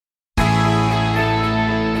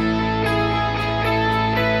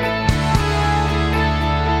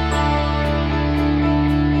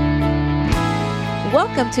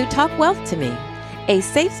Welcome to Talk Wealth to Me, a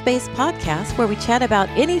safe space podcast where we chat about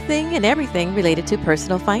anything and everything related to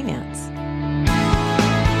personal finance.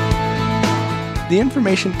 The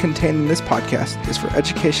information contained in this podcast is for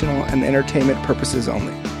educational and entertainment purposes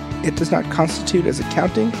only. It does not constitute as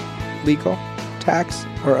accounting, legal, tax,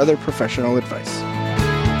 or other professional advice.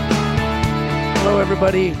 Hello,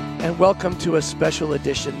 everybody, and welcome to a special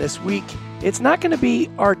edition this week. It's not going to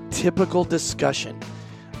be our typical discussion,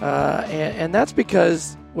 and that's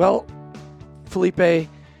because, well, Felipe,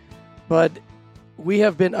 Bud, we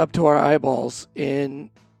have been up to our eyeballs in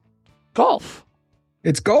golf.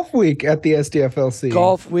 It's golf week at the SDFLC.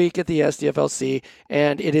 Golf week at the SDFLC,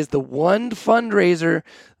 and it is the one fundraiser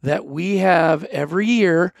that we have every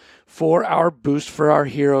year for our Boost for Our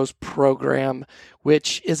Heroes program,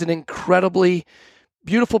 which is an incredibly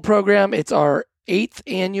beautiful program. It's our 8th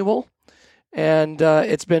annual, and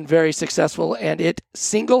it's been very successful, and it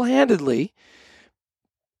single-handedly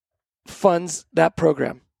funds that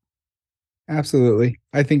program. Absolutely.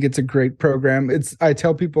 I think it's a great program. I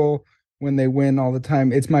tell people when they win all the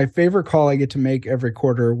time, it's my favorite call I get to make every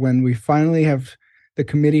quarter when we finally have, the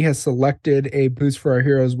committee has selected a Boost for Our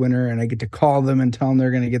Heroes winner, and I get to call them and tell them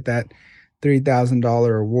they're going to get that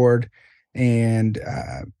 $3,000 award. And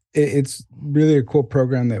it's really a cool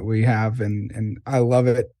program that we have, and I love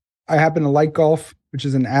it. I happen to like golf, which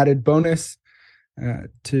is an added bonus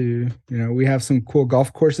we have some cool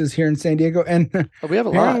golf courses here in San Diego, and we have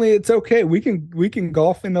apparently it's okay. We can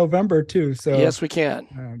golf in November too. So yes, we can.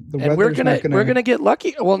 And we're gonna get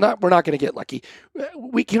lucky. Well, we're not gonna get lucky.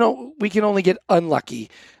 We can only get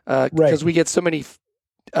unlucky because we get so many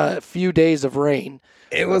few days of rain.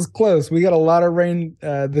 It was close. We got a lot of rain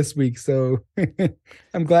this week, so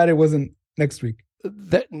I'm glad it wasn't next week.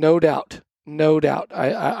 No doubt.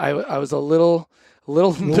 I was a little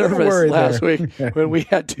nervous last week when we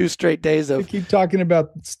had 2 straight days of. We keep talking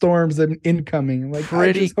about storms and incoming.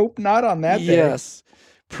 I just hope not on that day. Yes,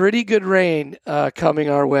 pretty good rain coming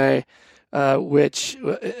our way, which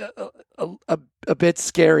a bit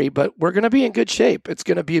scary, but we're going to be in good shape. It's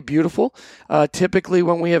going to be beautiful. Typically,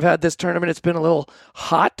 when we have had this tournament, it's been a little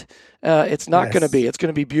hot. It's not going to be. It's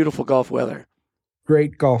going to be beautiful golf weather.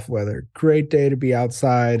 Great golf weather. Great day to be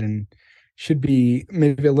outside, and should be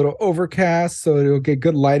maybe a little overcast, so it'll get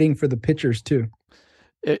good lighting for the pitchers too.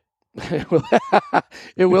 It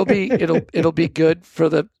will be. It'll be good for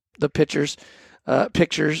the pitchers.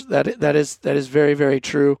 Pictures. That is very, very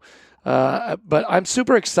true. But I'm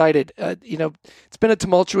super excited. It's been a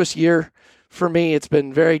tumultuous year for me. It's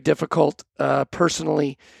been very difficult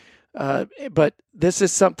personally. But this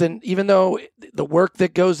is something. Even though the work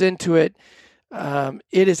that goes into it,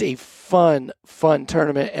 it is a fun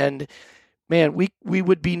tournament. And man, we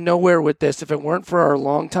would be nowhere with this if it weren't for our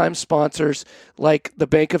longtime sponsors like the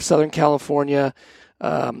Bank of Southern California,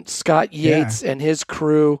 Scott Yates and his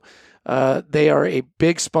crew. They are a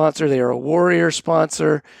big sponsor. They are a Warrior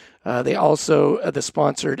sponsor. They also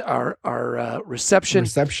sponsored our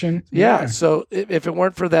reception. Yeah. So if it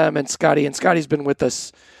weren't for them and Scotty's been with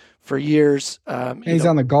us for years. And he's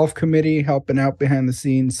on the golf committee helping out behind the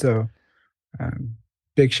scenes. So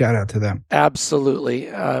big shout out to them.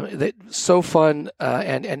 Absolutely. So fun.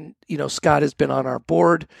 And Scott has been on our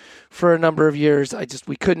board for a number of years.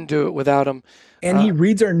 We couldn't do it without him. And he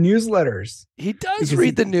reads our newsletters. He does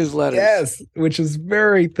read the newsletters. Yes, which is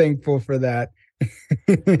very thankful for that.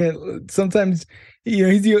 Sometimes,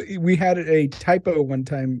 we had a typo one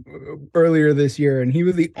time earlier this year, and he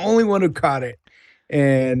was the only one who caught it.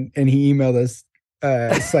 And he emailed us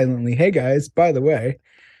silently, "Hey guys, by the way."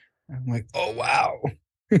 I'm like, oh wow.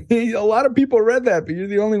 A lot of people read that, but you're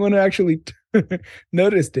the only one who actually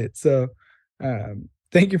noticed it. So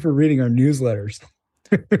thank you for reading our newsletters.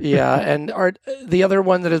 Yeah, and the other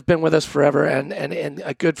one that has been with us forever and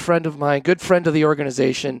a good friend of mine, good friend of the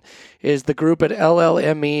organization, is the group at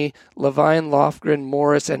LLME, Levine, Lofgren,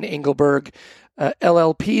 Morris, and Engelberg.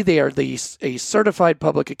 LLP, they are a certified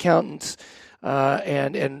public accountants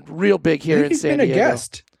and real big here in San Diego.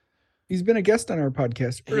 He's been a guest on our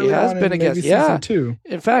podcast. He has been a guest. Yeah. Season 2.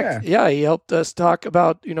 In fact, he helped us talk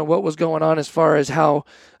about, what was going on as far as how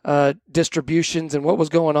distributions and what was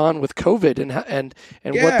going on with COVID and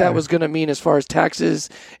what that was going to mean as far as taxes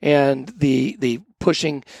and the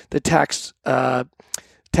pushing the tax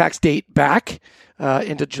date back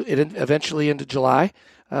eventually into July.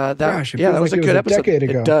 That was a good episode.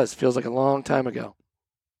 It does. Feels like a long time ago.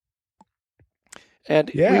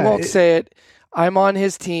 And we won't say it. I'm on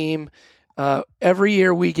his team. Every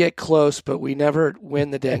year we get close, but we never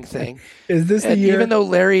win the dang thing. Is this the year? Even though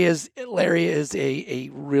Larry is a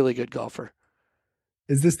really good golfer.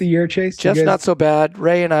 Is this the year, Chase? Jeff's not so bad.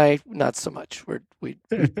 Ray and I, not so much. We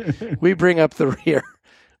bring up the rear,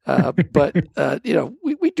 but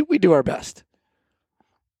we do our best.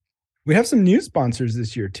 We have some new sponsors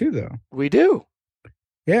this year too, though. We do.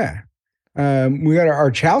 Yeah. We got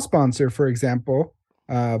our chow sponsor, for example,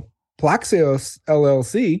 Plaxios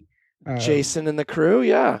LLC. Jason and the crew,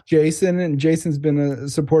 yeah. Jason's been a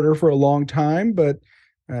supporter for a long time, but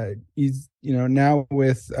he's now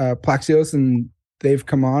with Plaxios, and they've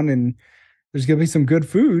come on, and there's gonna be some good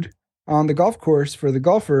food on the golf course for the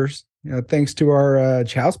golfers, thanks to our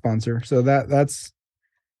chow sponsor. So that's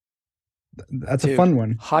Dude, a fun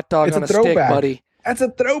one. Hot dog on a stick, buddy. That's a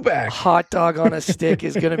throwback. Hot dog on a stick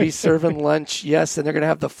is going to be serving lunch. Yes, and they're going to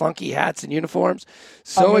have the funky hats and uniforms.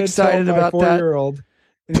 So excited about that. 4-year-old,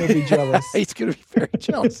 and he'll be jealous. He's going to be very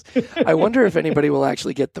jealous. I wonder if anybody will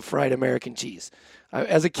actually get the fried American cheese.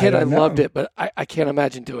 As a kid, I loved it, but I can't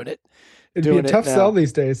imagine doing it. It'd be a tough sell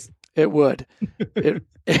these days. It would. It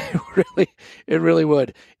really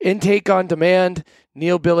would. Intake on Demand,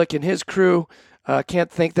 Neil Billick and his crew.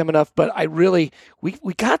 Can't thank them enough. But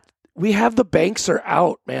we have the banks are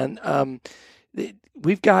out, man.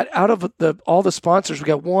 We've got out of all the sponsors, we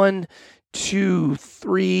got 1, 2,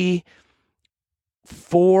 3,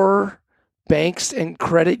 4 banks and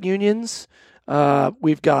credit unions.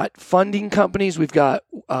 We've got funding companies. We got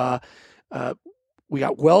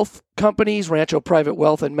wealth companies, Rancho Private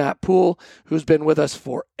Wealth and Matt Poole, who's been with us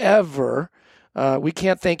forever. We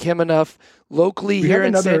can't thank him enough. Locally here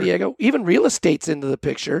in San Diego, even real estate's into the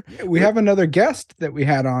picture. We have another guest that we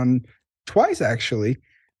had on twice, actually,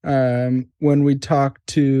 when we talked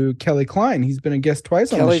to Kelly Klein. He's been a guest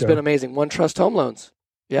twice on the show. Kelly's been amazing. One Trust Home Loans.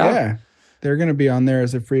 Yeah. They're going to be on there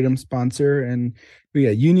as a Freedom sponsor. And we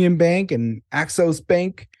got Union Bank and Axos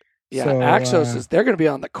Bank. Yeah, so, Axos they're going to be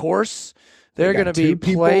on the course. They're going to be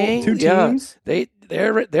playing. 2 teams.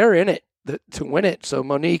 They're in it to win it. So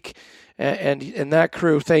Monique and that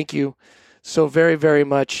crew, thank you so very, very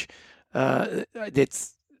much.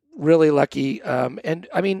 It's really lucky. And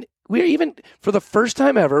I mean, we're even for the first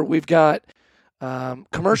time ever, we've got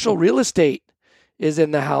commercial real estate is in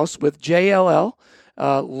the house with JLL,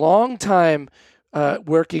 long time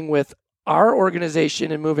working with our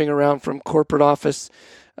organization and moving around from corporate office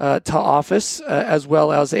to office, as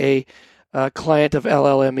well as a client of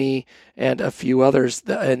LLME and a few others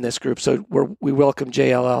in this group. So we welcome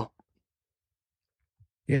JLL.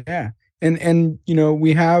 Yeah. And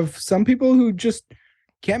we have some people who just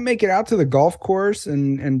can't make it out to the golf course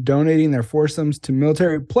and donating their foursomes to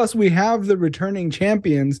military. Plus, we have the returning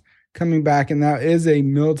champions coming back, and that is a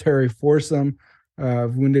military foursome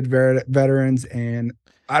of wounded veterans. And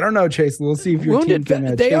I don't know, Chase, we'll see if your team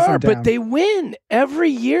can they chase are, them down. but they win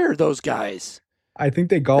every year, those guys. I think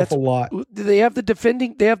they golf a lot. They have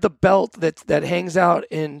they have the belt that hangs out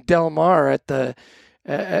in Del Mar at the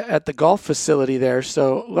golf facility there.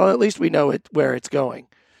 So, well, at least we know where it's going.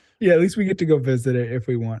 Yeah, at least we get to go visit it if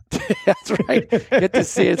we want. That's right. Get to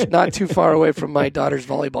see it. It's not too far away from my daughter's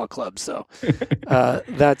volleyball club. So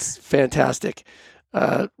that's fantastic.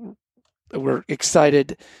 We're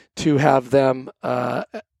excited to have them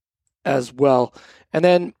as well. And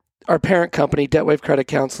then our parent company, Debt Wave Credit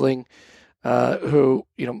Counseling, who,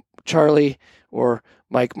 Charlie or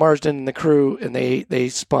Mike Marsden and the crew, and they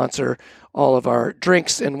sponsor all of our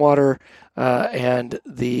drinks and water and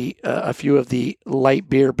a few of the light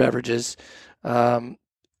beer beverages.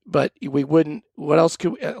 But we wouldn't. What else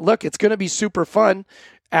could look? It's going to be super fun.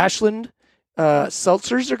 Ashland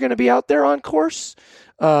seltzers are going to be out there on course.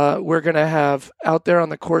 We're going to have out there on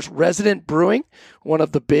the course Resident Brewing, one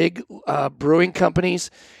of the big brewing companies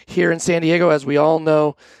here in San Diego. As we all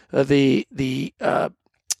know, the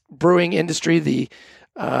brewing industry, the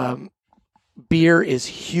beer is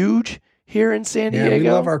huge here in San Diego. Yeah, we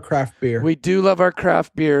love our craft beer. We do love our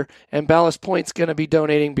craft beer, and Ballast Point's going to be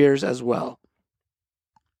donating beers as well.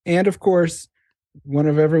 And of course, one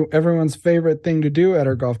of everyone's favorite thing to do at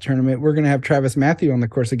our golf tournament, we're going to have Travis Matthew on the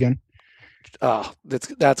course again. Oh,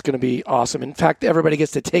 that's going to be awesome. In fact, everybody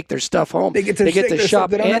gets to take their stuff home. They get to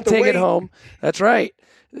shop and take it home. That's right.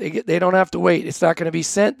 They don't have to wait. It's not going to be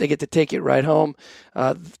sent. They get to take it right home.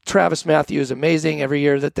 Travis Matthew is amazing every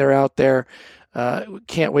year that they're out there.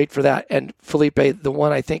 Can't wait for that. And Felipe, the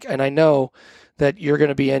one I think, and I know that you're going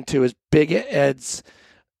to be into, is Big Ed's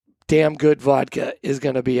Damn Good Vodka is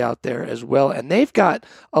going to be out there as well. And they've got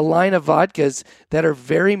a line of vodkas that are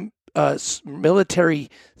very military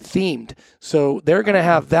themed. So they're going to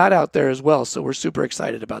have that out there as well. So we're super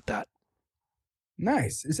excited about that.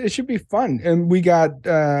 Nice. It should be fun. And we got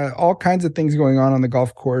all kinds of things going on the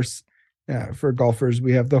golf course for golfers.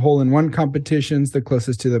 We have the hole-in-one competitions, the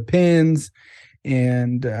closest to the pins.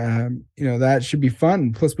 and that should be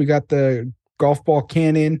fun. Plus, we got the golf ball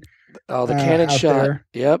cannon. Oh, the cannon shot. There.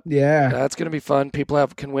 Yep. Yeah. That's going to be fun. People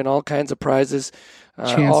can win all kinds of prizes.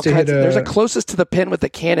 There's a closest to the pin with the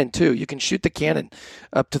cannon too. You can shoot the cannon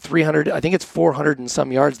up to 300. I think it's 400 and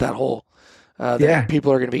some yards, that hole. That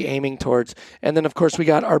people are going to be aiming towards. And then, of course, we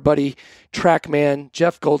got our buddy TrackMan,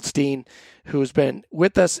 Jeff Goldstein, who's been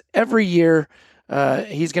with us every year.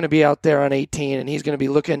 He's going to be out there on 18, and he's going to be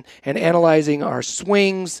looking and analyzing our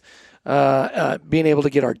swings, being able to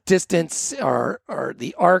get our distance,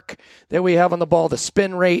 the arc that we have on the ball, the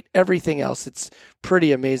spin rate, everything else. It's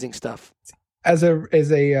pretty amazing stuff. As a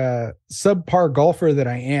subpar golfer that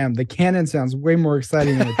I am, the cannon sounds way more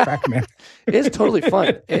exciting than the TrackMan. It's totally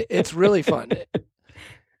fun. It's really fun.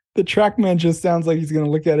 The TrackMan just sounds like he's going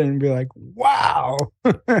to look at it and be like, "Wow!"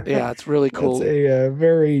 Yeah, it's really cool. It's a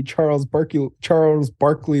very Charles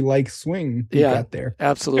Barkley-like swing you got there.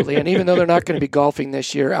 Absolutely. And even though they're not going to be golfing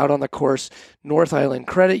this year out on the course, North Island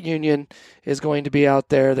Credit Union is going to be out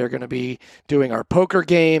there. They're going to be doing our poker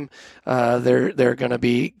game. They're going to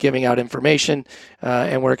be giving out information,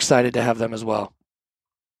 and we're excited to have them as well.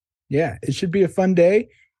 Yeah, it should be a fun day.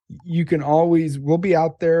 We'll be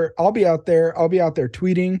out there. I'll be out there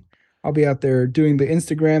tweeting. I'll be out there doing the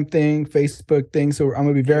Instagram thing, Facebook thing. So I'm going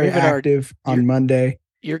to be very active on Monday.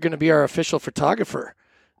 You're going to be our official photographer.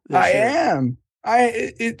 I am.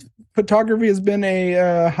 Photography has been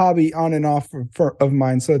a hobby on and off of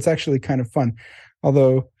mine. So it's actually kind of fun.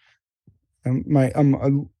 Although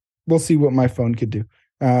we'll see what my phone could do.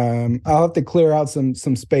 I'll have to clear out some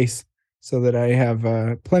space so that I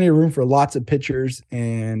have plenty of room for lots of pictures,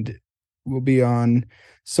 and we'll be on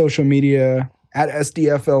social media at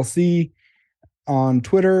SDFLC on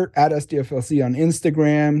Twitter, at SDFLC on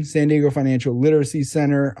Instagram, San Diego Financial Literacy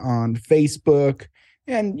Center on Facebook,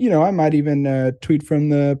 and I might even tweet from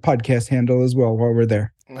the podcast handle as well while we're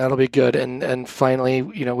there. That'll be good. And finally,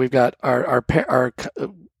 we've got our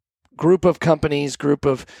group of companies, group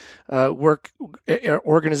of work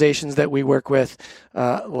organizations that we work with,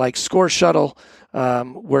 like Score Shuttle,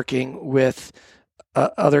 working with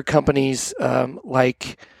other companies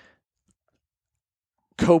like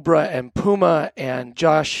Cobra and Puma and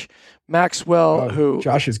Josh Maxwell,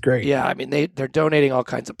 Josh is great. Yeah, I mean, they're donating all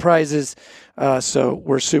kinds of prizes. So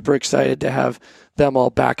we're super excited to have them all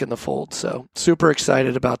back in the fold. So super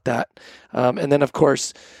excited about that. And then, of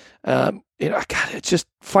course, it's just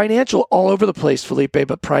financial all over the place, Felipe,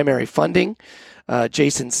 but primary funding.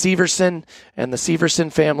 Jason Severson and the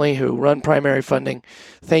Severson family who run primary funding.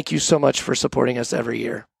 Thank you so much for supporting us every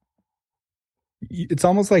year. It's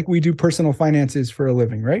almost like we do personal finances for a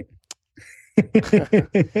living, right?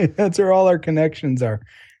 That's where all our connections are.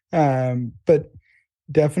 But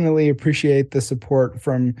definitely appreciate the support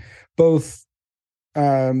from both,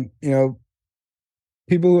 people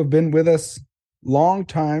who have been with us long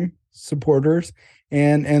time, supporters,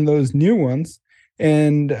 and those new ones.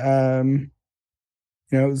 And,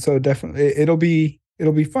 so definitely it'll be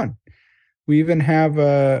fun. We even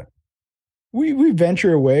have, we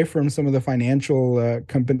venture away from some of the financial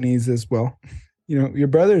companies as well. Your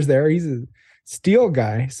brother's there. He's a steel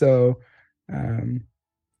guy. So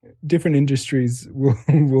different industries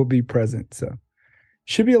will be present. So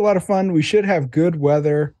should be a lot of fun. We should have good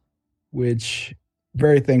weather, which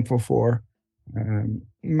very thankful for.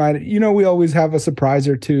 We always have a surprise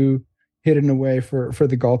or two hidden away for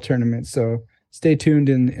the golf tournament. So stay tuned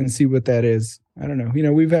and see what that is. I don't know.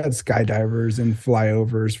 We've had skydivers and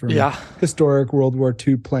flyovers from historic World War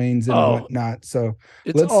II planes and whatnot. So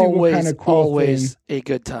let's see what kind of cool thing. A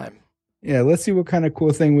good time. Yeah, let's see what kind of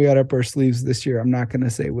cool thing we got up our sleeves this year. I'm not going to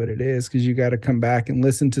say what it is because you got to come back and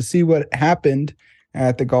listen to see what happened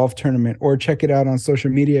at the golf tournament, or check it out on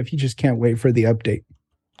social media if you just can't wait for the update.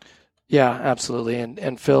 Yeah, absolutely.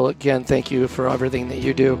 And Phil, again, thank you for everything that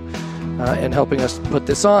you do and helping us put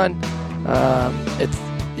this on.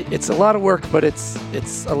 It's a lot of work, but it's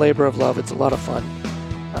a labor of love. It's a lot of fun.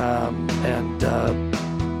 And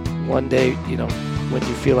one day, when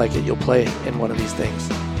you feel like it, you'll play in one of these things.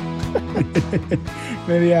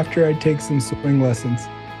 Maybe after I take some swing lessons.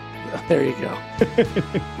 There you go.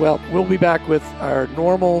 Well, we'll be back with our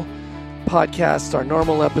normal podcasts, our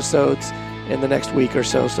normal episodes in the next week or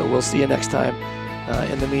so. So we'll see you next time.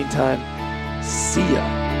 In the meantime, see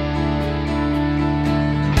ya.